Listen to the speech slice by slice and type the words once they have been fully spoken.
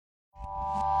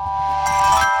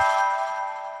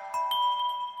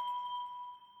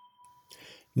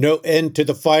No end to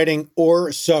the fighting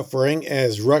or suffering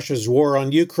as Russia's war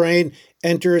on Ukraine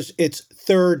enters its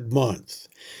third month.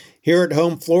 Here at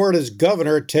home, Florida's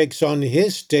governor takes on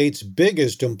his state's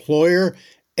biggest employer,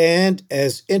 and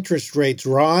as interest rates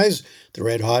rise, the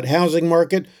red-hot housing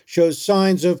market shows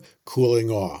signs of cooling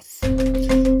off.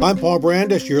 I'm Paul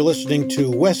Brandis. You're listening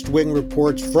to West Wing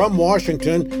Reports from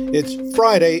Washington. It's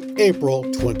Friday, April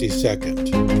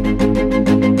 22nd.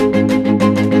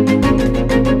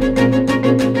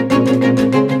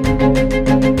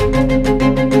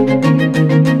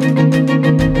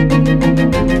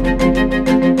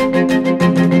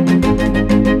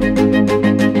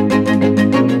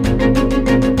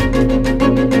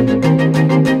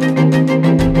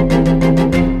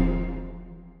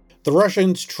 The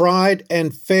Russians tried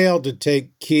and failed to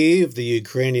take Kyiv, the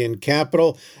Ukrainian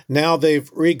capital. Now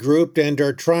they've regrouped and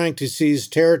are trying to seize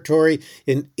territory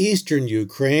in eastern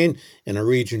Ukraine, in a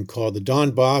region called the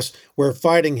Donbass, where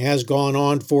fighting has gone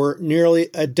on for nearly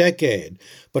a decade.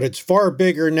 But it's far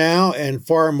bigger now and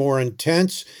far more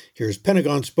intense. Here's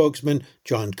Pentagon spokesman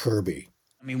John Kirby.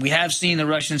 We have seen the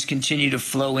Russians continue to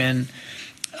flow in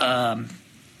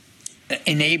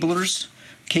enablers,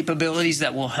 capabilities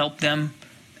that will help them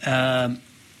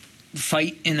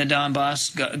fight in the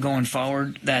Donbass going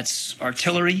forward. That's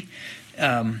artillery,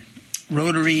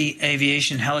 rotary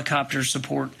aviation, helicopter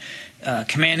support,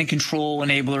 command and control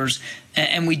enablers,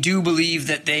 and we do believe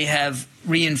that they have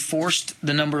reinforced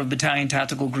the number of battalion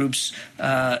tactical groups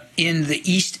in the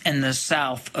east and the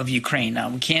south of Ukraine. Now,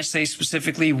 we can't say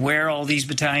specifically where all these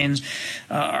battalions,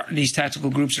 these tactical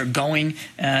groups are going,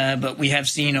 but we have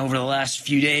seen over the last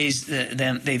few days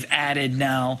that they've added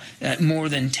now more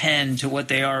than 10 to what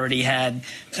they already had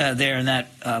there in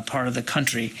that part of the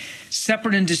country.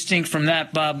 Separate and distinct from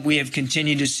that, Bob, we have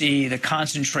continued to see the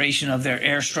concentration of their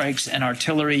airstrikes and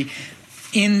artillery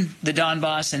in the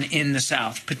Donbass and in the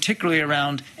south, particularly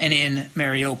around and in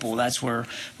Mariupol. That's where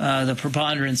the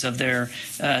preponderance of their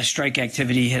strike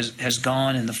activity has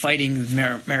gone, and the fighting with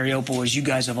Mariupol, as you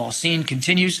guys have all seen,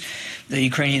 continues. The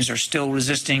Ukrainians are still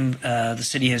resisting. The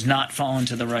city has not fallen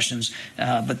to the Russians,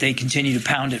 but they continue to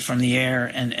pound it from the air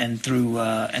and through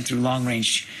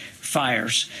long-range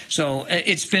fires. So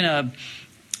it's been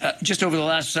just over the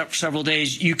last several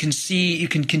days, you can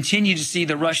continue to see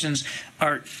the Russians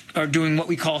are doing what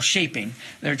we call shaping.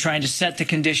 They're trying to set the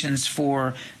conditions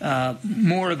for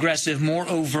more aggressive, more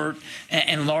overt,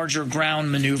 and larger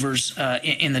ground maneuvers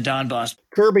in the Donbass.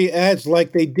 Kirby adds,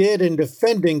 like they did in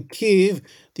defending Kyiv,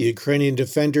 the Ukrainian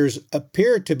defenders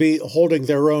appear to be holding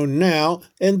their own now,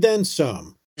 and then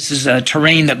some. This is a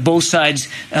terrain that both sides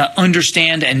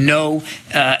understand and know,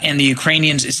 and the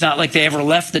Ukrainians. It's not like they ever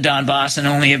left the Donbass and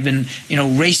only have been,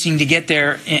 racing to get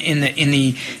there in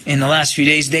the last few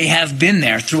days. They have been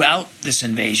there throughout this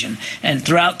invasion and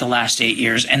throughout the last 8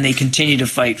 years, and they continue to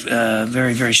fight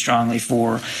very, very strongly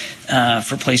for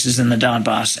places in the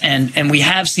Donbass. And we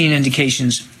have seen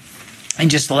indications in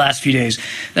just the last few days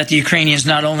that the Ukrainians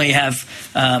not only have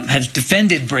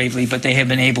defended bravely, but they have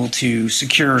been able to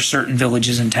secure certain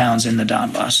villages and towns in the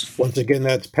Donbass. Once again,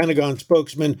 that's Pentagon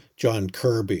spokesman John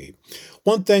Kirby.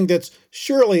 One thing that's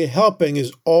surely helping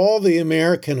is all the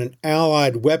American and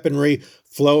allied weaponry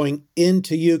flowing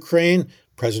into Ukraine.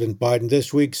 President Biden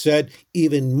this week said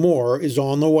even more is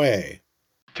on the way.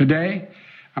 Today,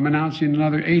 I'm announcing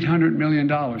another $800 million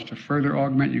to further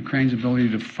augment Ukraine's ability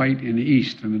to fight in the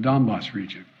east, in the Donbass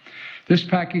region. This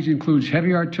package includes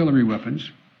heavy artillery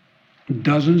weapons,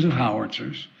 dozens of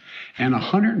howitzers, and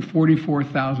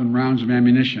 144,000 rounds of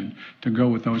ammunition to go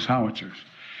with those howitzers.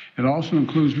 It also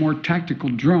includes more tactical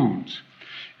drones.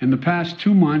 In the past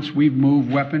 2 months, we've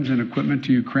moved weapons and equipment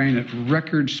to Ukraine at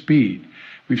record speed.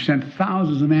 We've sent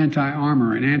thousands of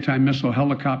anti-armor and anti-missile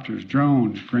helicopters,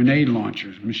 drones, grenade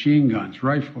launchers, machine guns,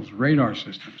 rifles, radar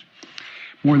systems.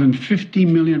 More than 50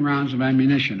 million rounds of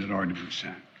ammunition had already been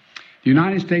sent. The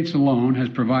United States alone has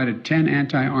provided 10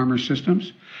 anti-armor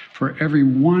systems for every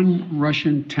one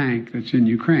Russian tank that's in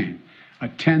Ukraine, a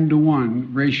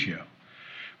 10-to-1 ratio.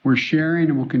 We're sharing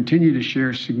and will continue to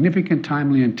share significant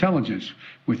timely intelligence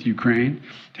with Ukraine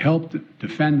to help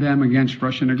defend them against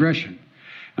Russian aggression.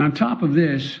 And on top of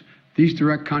this, these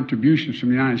direct contributions from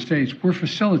the United States, we're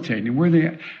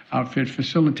the outfit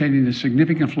facilitating the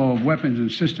significant flow of weapons and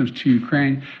systems to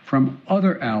Ukraine from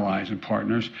other allies and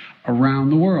partners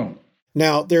around the world.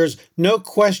 Now, there's no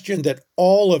question that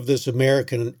all of this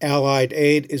American and allied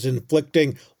aid is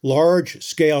inflicting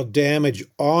large-scale damage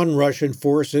on Russian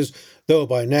forces, though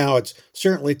by now it's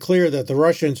certainly clear that the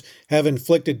Russians have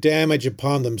inflicted damage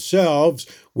upon themselves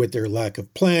with their lack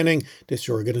of planning,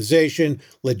 disorganization,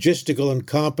 logistical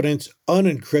incompetence,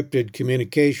 unencrypted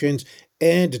communications,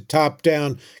 and a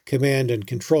top-down command and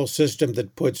control system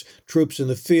that puts troops in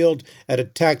the field at a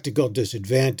tactical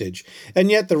disadvantage.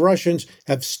 And yet the Russians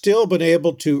have still been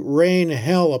able to rain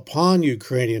hell upon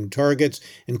Ukrainian targets,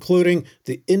 including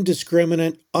the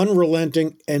indiscriminate,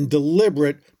 unrelenting, and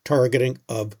deliberate targeting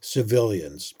of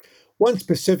civilians. One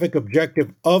specific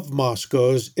objective of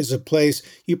Moscow's is a place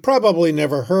you probably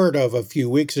never heard of a few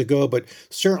weeks ago, but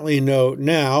certainly know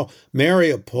now,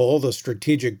 Mariupol, the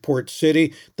strategic port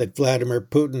city that Vladimir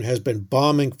Putin has been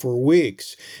bombing for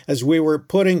weeks. As we were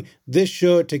putting this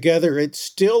show together, it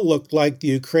still looked like the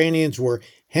Ukrainians were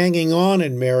hanging on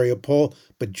in Mariupol,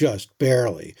 but just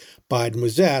barely. Biden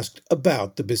was asked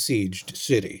about the besieged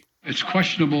city. It's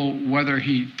questionable whether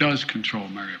he does control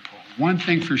Mariupol. One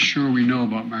thing for sure we know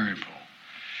about Mariupol.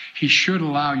 He should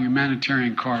allow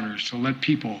humanitarian corridors to let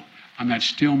people on that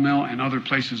steel mill and other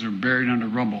places that are buried under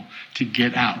rubble to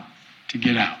get out.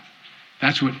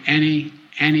 That's what any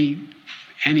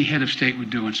head of state would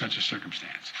do in such a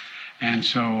circumstance. And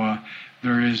so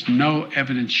there is no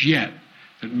evidence yet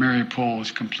that Mariupol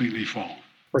is completely fallen.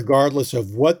 Regardless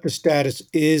of what the status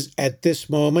is at this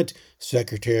moment,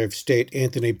 Secretary of State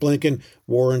Antony Blinken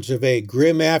warns of a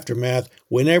grim aftermath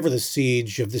whenever the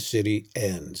siege of the city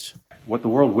ends. What the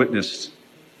world witnessed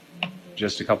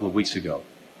just a couple of weeks ago,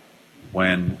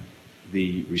 when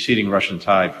the receding Russian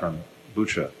tide from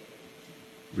Bucha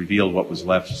revealed what was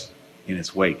left in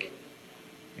its wake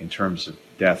in terms of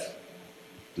death,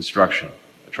 destruction,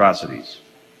 atrocities,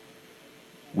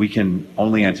 we can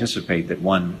only anticipate that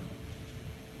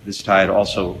this tide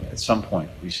also at some point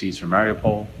recedes from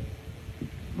Mariupol.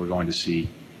 We're going to see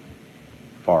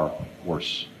far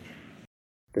worse.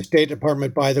 The State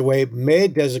Department, by the way, may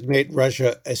designate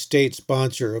Russia a state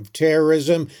sponsor of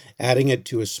terrorism, adding it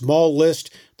to a small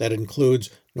list that includes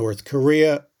North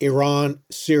Korea, Iran,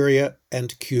 Syria,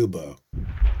 and Cuba.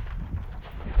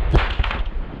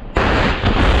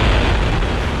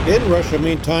 In Russia,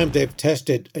 meantime, they've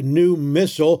tested a new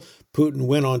missile. Putin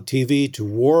went on TV to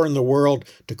warn the world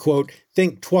to, quote,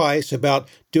 think twice about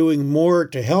doing more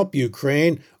to help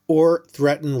Ukraine or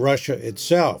threaten Russia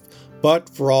itself. But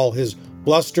for all his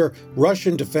bluster,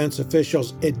 Russian defense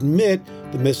officials admit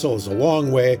the missile is a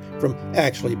long way from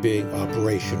actually being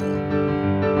operational.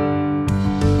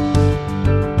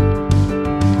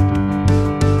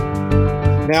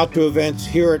 Now to events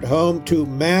here at home. To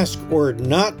mask or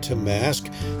not to mask?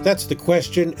 That's the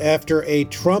question after a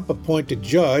Trump-appointed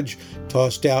judge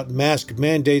tossed out mask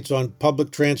mandates on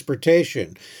public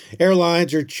transportation.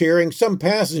 Airlines are cheering, some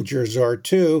passengers are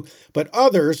too, but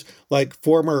others, like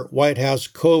former White House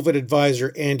COVID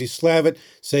advisor Andy Slavitt,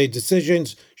 say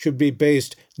decisions should be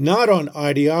based not on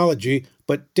ideology,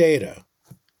 but data.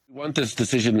 We want this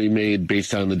decision to be made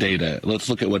based on the data. Let's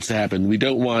look at what's happened. We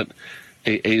don't want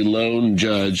a lone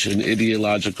judge, an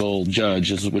ideological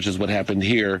judge, which is what happened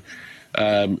here,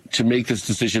 to make this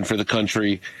decision for the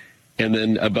country, and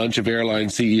then a bunch of airline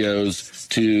CEOs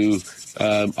to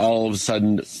all of a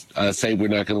sudden say we're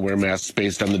not going to wear masks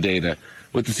based on the data.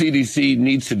 What the CDC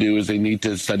needs to do is they need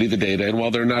to study the data, and while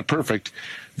they're not perfect,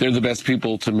 they're the best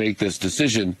people to make this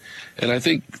decision. And I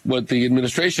think what the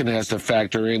administration has to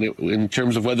factor in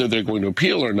terms of whether they're going to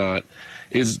appeal or not,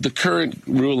 is the current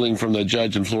ruling from the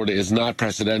judge in Florida is not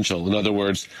precedential. In other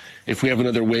words, if we have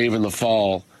another wave in the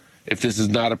fall, if this is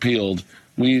not appealed,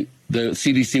 the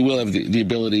CDC will have the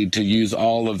ability to use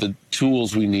all of the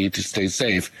tools we need to stay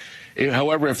safe.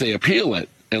 However, if they appeal it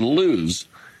and lose,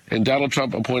 and Donald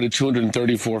Trump appointed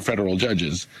 234 federal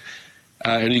judges,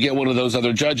 and you get one of those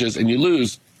other judges and you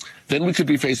lose, then we could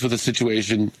be faced with a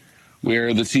situation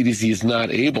where the CDC is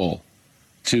not able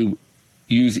to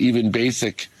use even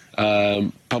basic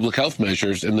public health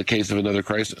measures in the case of another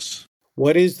crisis.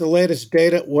 What is the latest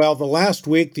data? Well, the last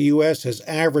week, the U.S. has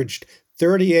averaged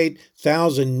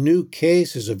 38,000 new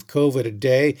cases of COVID a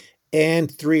day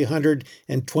and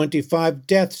 325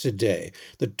 deaths a day.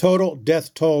 The total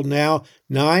death toll now,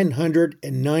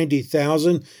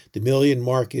 990,000. The million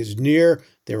mark is near.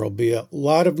 There will be a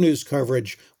lot of news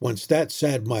coverage once that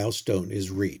sad milestone is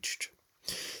reached.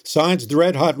 Signs the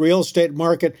red-hot real estate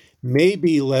market may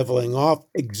be leveling off.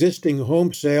 Existing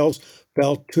home sales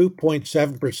fell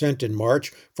 2.7% in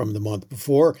March from the month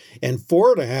before and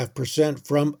 4.5%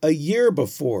 from a year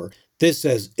before. This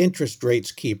as interest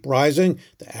rates keep rising.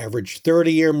 The average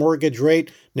 30-year mortgage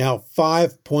rate now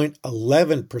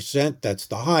 5.11%. That's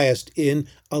the highest in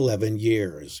 11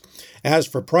 years. As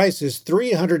for prices,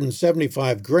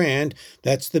 $375,000.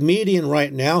 That's the median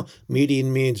right now.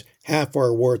 Median means half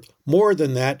are worth more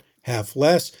than that. half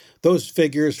less. Those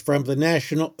figures from the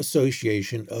National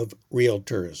Association of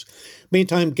Realtors.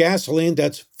 Meantime, gasoline,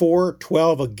 that's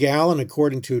 $4.12 a gallon,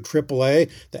 according to AAA,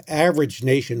 the average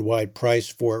nationwide price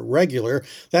for regular.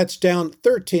 That's down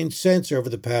 13 cents over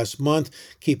the past month.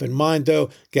 Keep in mind, though,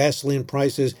 gasoline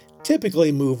prices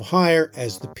typically move higher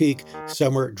as the peak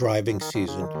summer driving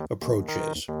season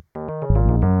approaches.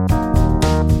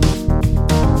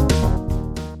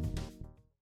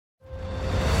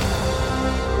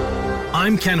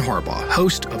 I'm Ken Harbaugh,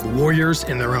 host of Warriors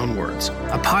in Their Own Words,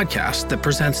 a podcast that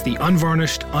presents the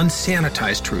unvarnished,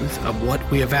 unsanitized truth of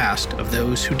what we have asked of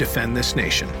those who defend this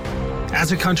nation.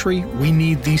 As a country, we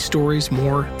need these stories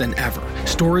more than ever.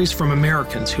 Stories from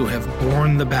Americans who have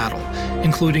borne the battle,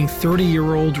 including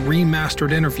 30-year-old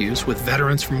remastered interviews with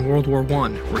veterans from World War I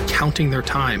recounting their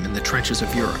time in the trenches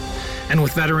of Europe, and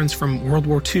with veterans from World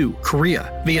War II,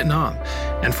 Korea, Vietnam,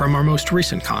 and from our most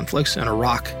recent conflicts in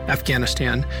Iraq,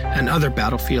 Afghanistan, and other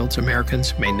battlefields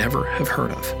Americans may never have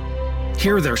heard of.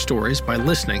 Hear their stories by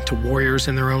listening to Warriors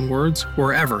in Their Own Words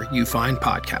wherever you find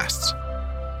podcasts.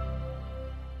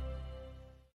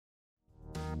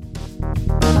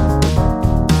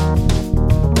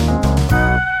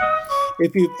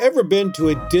 If you've ever been to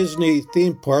a Disney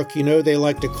theme park, you know they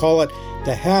like to call it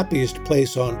the happiest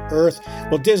place on earth.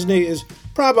 Well, Disney is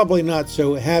probably not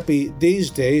so happy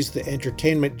these days. The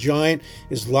entertainment giant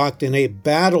is locked in a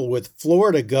battle with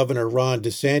Florida Governor Ron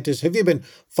DeSantis. Have you been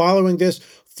following this?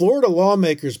 Florida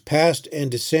lawmakers passed, and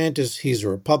DeSantis, he's a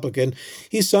Republican,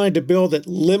 he signed a bill that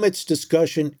limits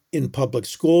discussion in public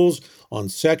schools on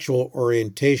sexual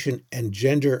orientation and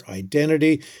gender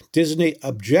identity. Disney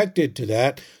objected to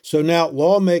that, so now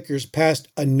lawmakers passed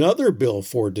another bill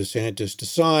for DeSantis to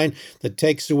sign that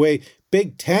takes away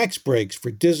big tax breaks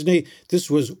for Disney. This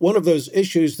was one of those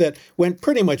issues that went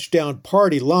pretty much down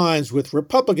party lines, with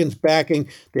Republicans backing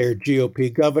their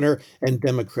GOP governor and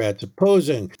Democrats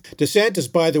opposing.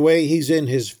 DeSantis, by the way, he's in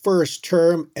his first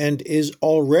term and is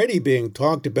already being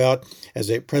talked about as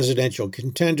a presidential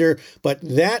contender, but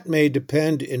that may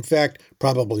depend, in fact,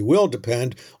 probably will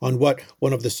depend, on what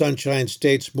one of the Sunshine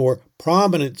State's more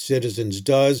prominent citizens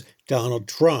does, Donald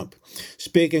Trump.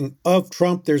 Speaking of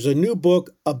Trump, there's a new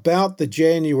book about the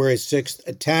January 6th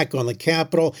attack on the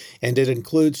Capitol, and it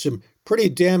includes some pretty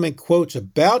damning quotes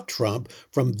about Trump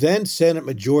from then Senate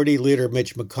Majority Leader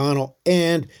Mitch McConnell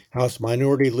and House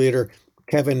Minority Leader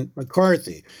Kevin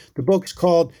McCarthy. The book's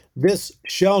called This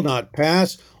Shall Not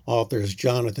Pass. Authors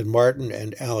Jonathan Martin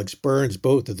and Alex Burns,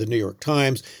 both of the New York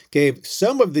Times, gave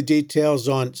some of the details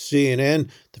on CNN.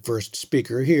 The first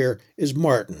speaker here is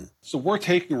Martin. So we're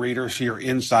taking readers here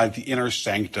inside the inner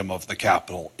sanctum of the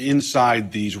Capitol,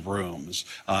 inside these rooms,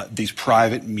 these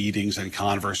private meetings and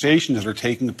conversations that are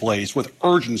taking place with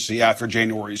urgency after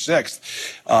January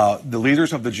 6th. The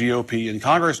leaders of the GOP in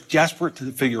Congress desperate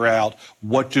to figure out,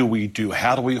 what do we do?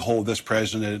 How do we hold this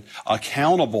president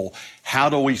accountable? How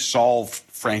do we solve,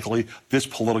 frankly, this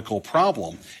political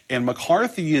problem? And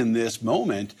McCarthy in this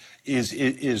moment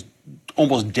is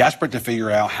almost desperate to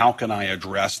figure out, how can I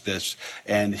address this?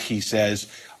 And he says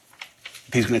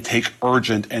he's going to take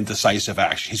urgent and decisive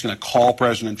action. He's going to call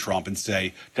President Trump and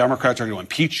say, Democrats are going to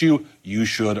impeach you. You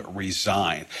should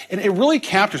resign. And it really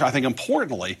captures, I think,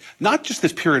 importantly, not just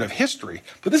this period of history,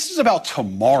 but this is about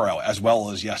tomorrow as well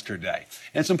as yesterday.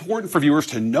 And it's important for viewers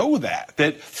to know that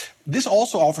this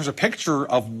also offers a picture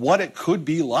of what it could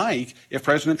be like if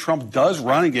President Trump does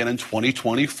run again in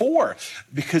 2024,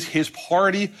 because his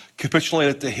party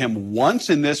capitulated to him once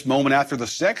in this moment after the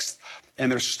 6th,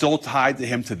 and they're still tied to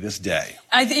him to this day.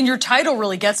 And your title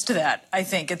really gets to that, I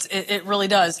think. It really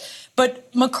does.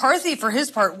 But McCarthy, for his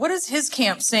part, what is his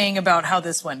camp saying about how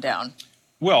this went down?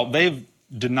 Well, they've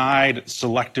denied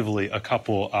selectively a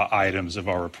couple items of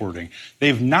our reporting.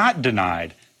 They've not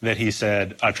denied that he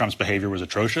said Trump's behavior was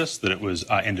atrocious, that it was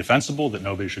indefensible, that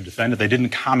nobody should defend it. They didn't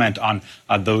comment on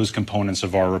those components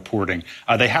of our reporting.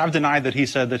 They have denied that he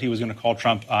said that he was going to call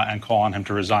Trump and call on him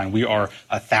to resign. We are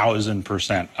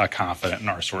 1,000% confident in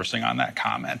our sourcing on that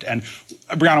comment. And,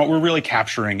 Brianna, what we're really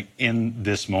capturing in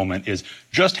this moment is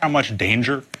just how much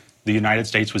danger the United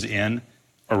States was in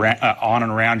on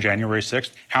and around January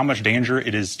 6th, how much danger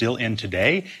it is still in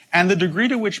today, and the degree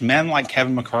to which men like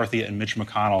Kevin McCarthy and Mitch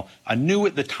McConnell knew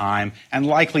at the time, and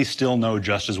likely still know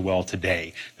just as well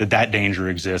today, that danger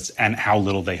exists and how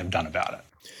little they have done about it.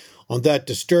 On that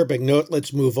disturbing note,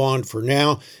 let's move on for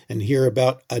now and hear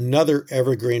about another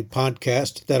evergreen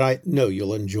podcast that I know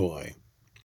you'll enjoy.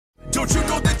 Don't you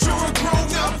know that you're a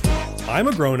grown-up? I'm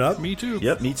a grown-up. Me too.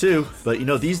 Yep, me too. But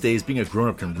these days being a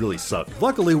grown-up can really suck.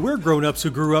 Luckily, we're grown-ups who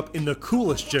grew up in the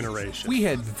coolest generation. We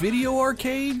had video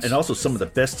arcades. And also some of the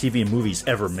best TV and movies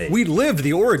ever made. We lived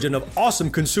the origin of awesome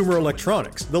consumer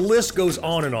electronics. The list goes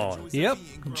on and on. Yep,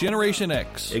 Generation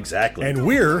X. Exactly. And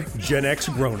we're Gen X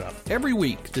grown-up. Every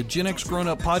week, the Gen X Grown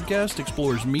Up podcast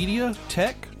explores media,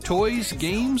 tech, toys,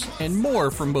 games, and more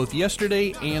from both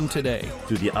yesterday and today.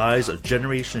 Through the eyes of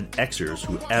Generation Xers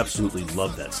who absolutely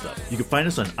love that stuff. You can find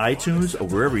us on iTunes or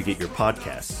wherever you get your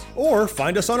podcasts. Or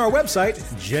find us on our website,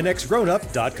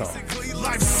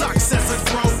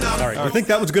 genxgrownup.com. All right, you think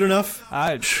that was good enough?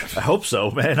 I hope so,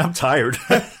 man. I'm tired.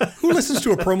 Who listens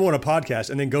to a promo on a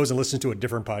podcast and then goes and listens to a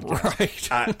different podcast?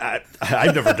 Right.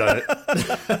 I've never done it.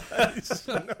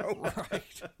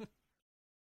 Right.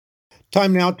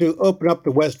 Time now to open up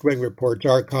the West Wing Report's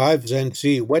archives and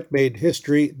see what made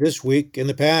history this week in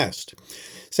the past.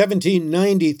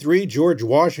 1793, George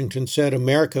Washington said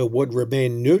America would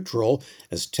remain neutral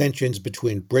as tensions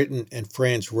between Britain and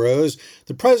France rose.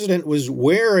 The president was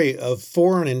wary of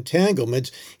foreign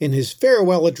entanglements. In his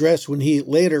farewell address when he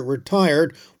later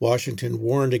retired, Washington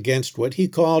warned against what he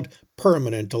called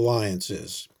permanent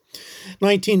alliances.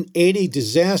 1980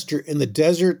 disaster in the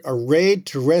desert, a raid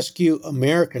to rescue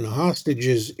American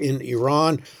hostages in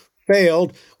Iran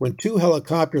failed when 2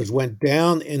 helicopters went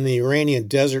down in the Iranian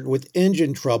desert with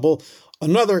engine trouble.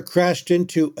 Another crashed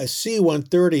into a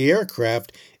C-130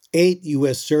 aircraft. 8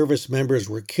 U.S. service members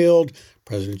were killed.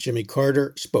 President Jimmy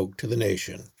Carter spoke to the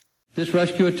nation. This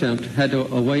rescue attempt had to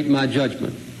await my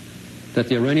judgment that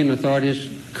the Iranian authorities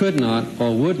could not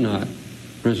or would not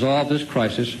resolve this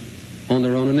crisis on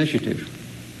their own initiative.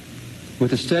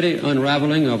 With the steady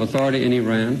unraveling of authority in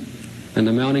Iran and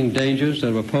the mounting dangers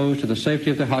that were posed to the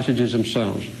safety of the hostages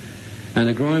themselves, and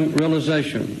the growing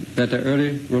realization that their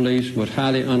early release was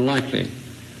highly unlikely,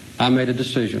 I made a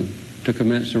decision to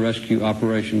commence the rescue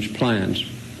operations plans.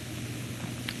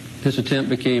 This attempt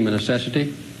became a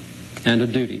necessity and a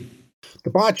duty. The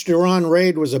botched Iran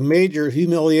raid was a major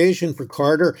humiliation for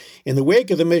Carter. In the wake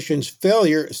of the mission's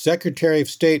failure, Secretary of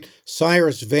State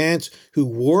Cyrus Vance, who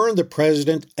warned the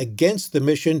president against the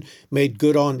mission, made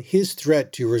good on his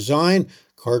threat to resign.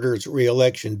 Carter's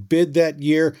re-election bid that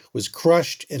year was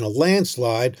crushed in a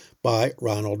landslide by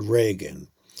Ronald Reagan.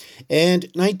 And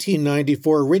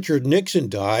 1994, Richard Nixon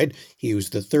died. He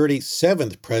was the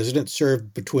 37th president,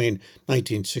 served between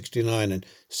 1969 and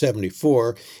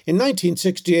 74. In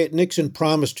 1968, Nixon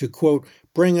promised to, quote,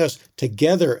 bring us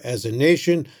together as a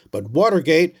nation, but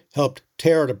Watergate helped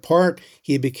tear it apart.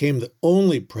 He became the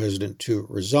only president to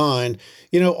resign.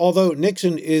 Although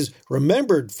Nixon is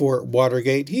remembered for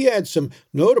Watergate, he had some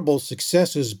notable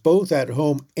successes both at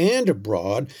home and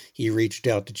abroad. He reached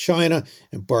out to China,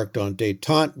 embarked on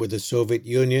détente with the Soviet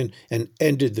Union, and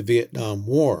ended the Vietnam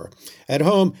War. At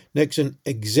home, Nixon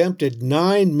exempted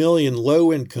 9 million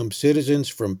low-income citizens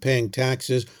from paying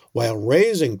taxes while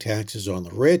raising taxes on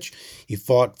the rich. He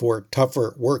fought for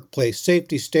tougher workplace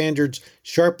safety standards,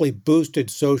 sharply boosted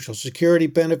Social Security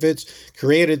benefits,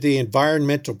 created the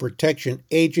Environmental Protection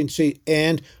Agency,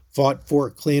 and fought for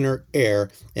cleaner air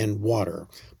and water.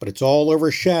 But it's all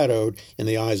overshadowed, in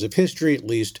the eyes of history at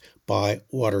least, by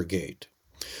Watergate.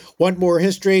 Want more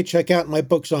history? Check out my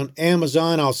books on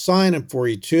Amazon. I'll sign them for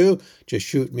you too. Just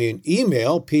shoot me an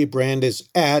email,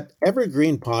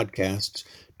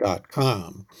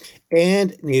 pbrandis@evergreenpodcasts.com.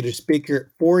 And need a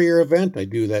speaker for your event? I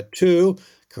do that too.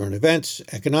 Current events,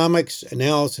 economics,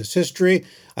 analysis, history.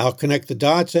 I'll connect the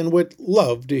dots and would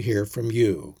love to hear from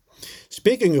you.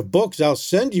 Speaking of books, I'll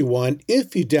send you one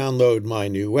if you download my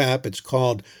new app. It's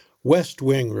called West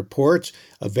Wing Reports,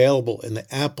 available in the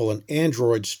Apple and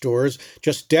Android stores.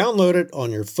 Just download it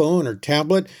on your phone or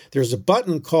tablet. There's a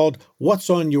button called What's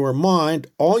on Your Mind.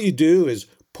 All you do is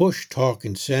push, talk,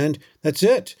 and send. That's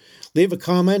it. Leave a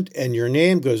comment and your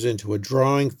name goes into a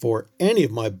drawing for any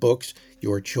of my books,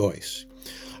 your choice.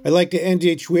 I like to end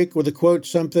each week with a quote,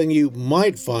 something you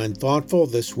might find thoughtful.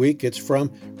 This week it's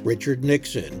from Richard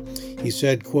Nixon. He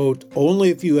said, quote, only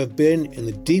if you have been in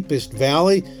the deepest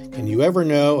valley can you ever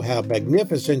know how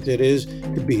magnificent it is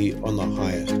to be on the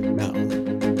highest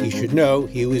mountain. He should know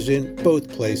he was in both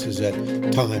places at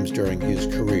times during his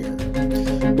career.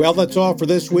 Well, that's all for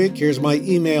this week. Here's my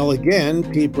email again,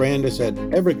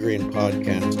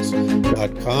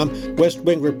 pbrandis@evergreenpodcasts.com. West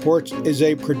Wing Reports is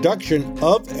a production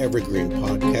of Evergreen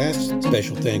Podcasts.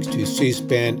 Special thanks to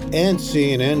C-SPAN and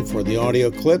CNN for the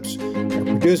audio clips.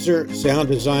 Our Producer, sound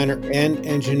designer, and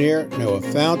engineer Noah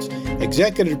Founts.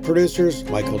 Executive producers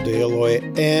Michael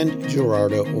DeAloy and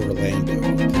Gerardo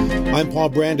Orlando. I'm Paul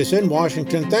Brandis in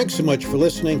Washington. Thanks so much for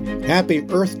listening. Happy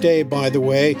Earth Day, by the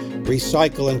way.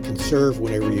 Recycle and conserve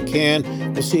whenever you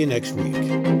can. We'll see you next week.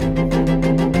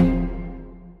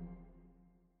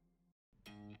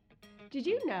 Did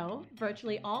you know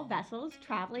virtually all vessels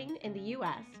traveling in the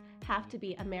U.S. have to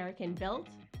be American-built,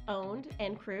 owned,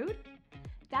 and crewed?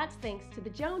 That's thanks to the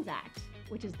Jones Act,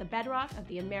 which is the bedrock of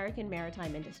the American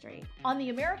maritime industry. On the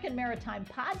American Maritime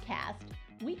Podcast,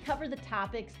 we cover the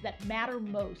topics that matter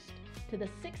most to the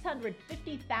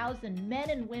 650,000 men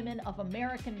and women of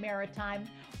American maritime,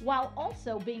 while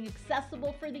also being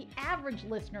accessible for the average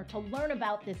listener to learn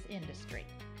about this industry.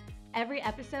 Every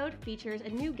episode features a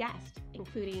new guest,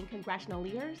 including congressional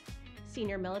leaders,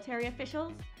 senior military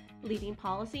officials, leading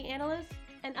policy analysts,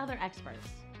 and other experts.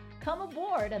 Come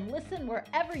aboard and listen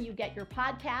wherever you get your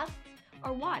podcasts,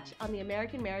 or watch on the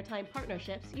American Maritime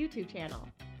Partnership's YouTube channel.